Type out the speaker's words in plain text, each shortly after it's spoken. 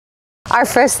Our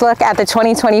first look at the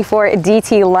 2024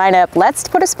 DT lineup, let's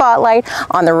put a spotlight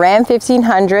on the Ram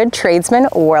 1500 Tradesman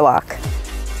Warlock.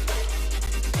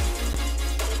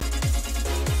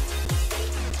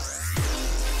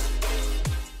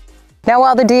 Now,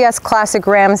 while the DS Classic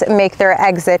Rams make their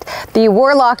exit, the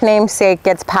Warlock namesake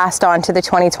gets passed on to the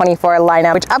 2024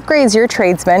 lineup, which upgrades your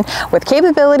tradesman with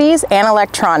capabilities and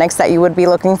electronics that you would be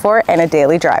looking for in a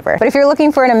daily driver. But if you're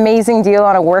looking for an amazing deal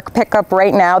on a work pickup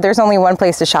right now, there's only one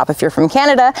place to shop if you're from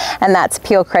Canada, and that's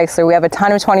Peel Chrysler. We have a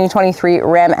ton of 2023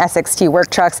 Ram SXT work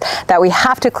trucks that we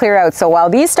have to clear out. So while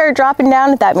these start dropping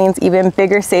down, that means even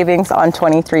bigger savings on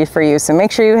 23 for you. So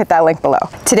make sure you hit that link below.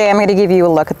 Today, I'm going to give you a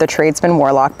look at the Tradesman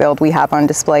Warlock build we have on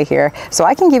display here, so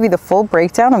I can give you the full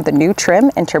breakdown of the new trim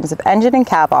in terms of engine and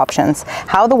cab options,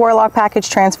 how the Warlock package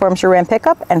transforms your Ram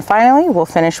pickup, and finally we'll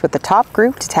finish with the top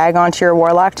group to tag onto your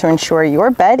Warlock to ensure your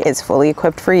bed is fully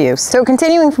equipped for use. So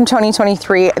continuing from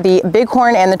 2023, the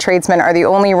Bighorn and the Tradesman are the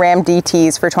only Ram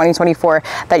DTs for 2024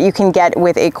 that you can get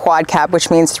with a quad cab,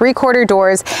 which means 3/4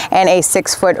 doors and a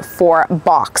 6'4"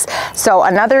 box. So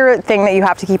another thing that you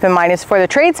have to keep in mind is for the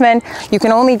Tradesman, you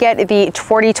can only get the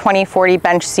 40-20-40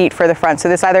 bench seat for the front. So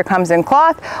this either comes in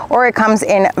cloth or it comes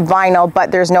in vinyl,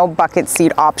 but there's no bucket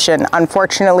seat option,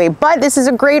 unfortunately. But this is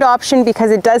a great option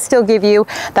because it does still give you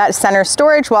that center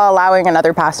storage while allowing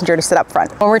another passenger to sit up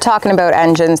front. When we're talking about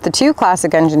engines, the two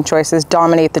classic engine choices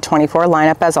dominate the 24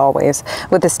 lineup as always,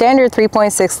 with the standard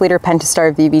 3.6-liter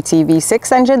Pentastar VVT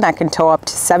V6 engine that can tow up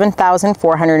to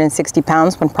 7,460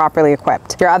 pounds when properly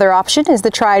equipped. Your other option is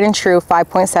the tried and true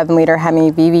 5.7-liter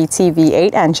Hemi VVT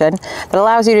V8 engine that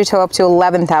allows you to tow up to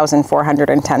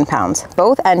 11,410 pounds.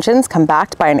 Both engines come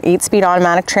backed by an 8-speed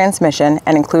automatic transmission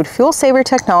and include fuel saver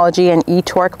technology and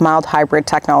e-torque mild hybrid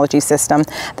technology system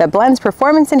that blends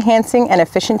performance enhancing and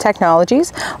efficient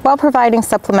technologies while providing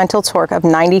supplemental torque of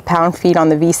 90 pound-feet on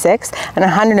the V6 and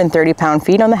 130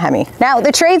 pound-feet on the Hemi. Now,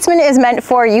 the Tradesman is meant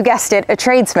for, you guessed it, a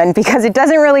tradesman, because it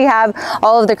doesn't really have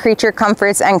all of the creature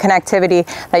comforts and connectivity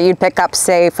that you'd pick up,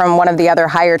 say, from one of the other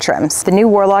higher trims. The new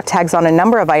Warlock tags on a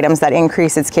number of items that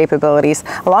increase its capabilities,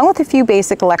 along with a few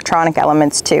basic electronic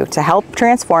elements too, to help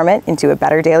transform it into a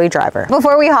better daily driver.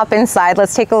 Before we hop inside,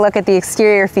 let's take a look at the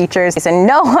exterior features. And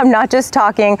no, I'm not just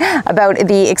talking about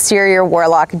the exterior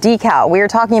Warlock decal. We are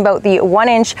talking about the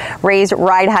 1-inch raised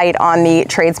ride height on the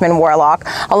Tradesman Warlock,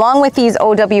 along with these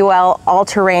OWL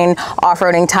all-terrain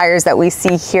off-roading tires that we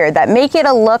see here that make it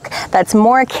a look that's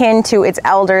more akin to its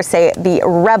elder, say the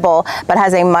Rebel, but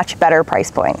has a much better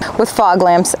price point. With fog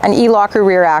lamps, an e-locker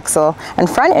rear axle, and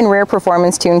front and rear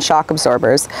performance-tuned shock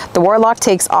absorbers, the Warlock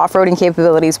takes off-roading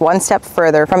capabilities one step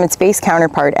further from its base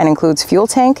counterpart and includes fuel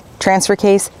tank, transfer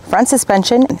case, front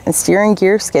suspension, and steering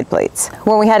gear skid plates.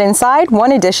 When we head inside,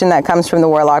 one addition that comes from the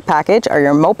Warlock package are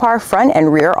your Mopar front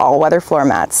and rear all-weather floor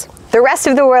mats. The rest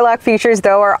of the Warlock features,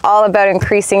 though, are all about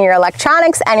increasing your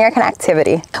electronics and your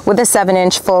connectivity. With a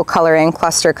 7-inch full coloring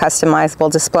cluster customizable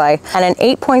display and an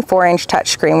 8.4-inch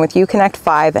touchscreen with Uconnect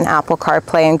 5 and Apple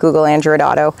CarPlay and Google Android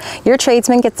Auto, your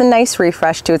Tradesman gets a nice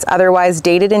refresh to its otherwise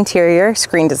dated interior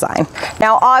screen design.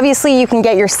 Now, obviously, you can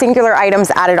get your singular items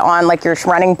added on, like your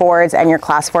running boards and your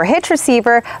Class 4 hitch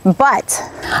receiver, but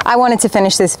I wanted to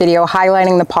finish this video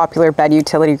highlighting the popular bed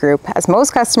utility group, as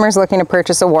most customers looking to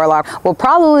purchase a Warlock will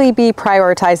probably be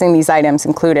prioritizing these items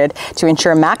included to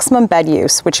ensure maximum bed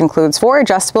use, which includes 4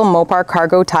 adjustable Mopar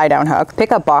cargo tie-down hook,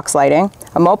 pickup box lighting,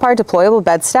 a Mopar deployable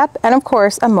bed step, and of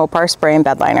course a Mopar spray and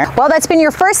bed liner. Well, that's been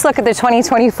your first look at the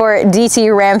 2024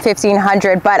 DT Ram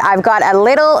 1500, but I've got a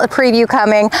little preview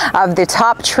coming of the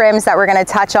top trims that we're going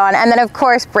to touch on, and then of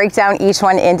course break down each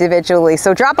one individually.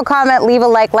 So drop a comment, leave a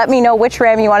like, let me know which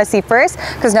Ram you want to see first,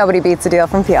 because nobody beats a deal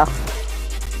from Peel.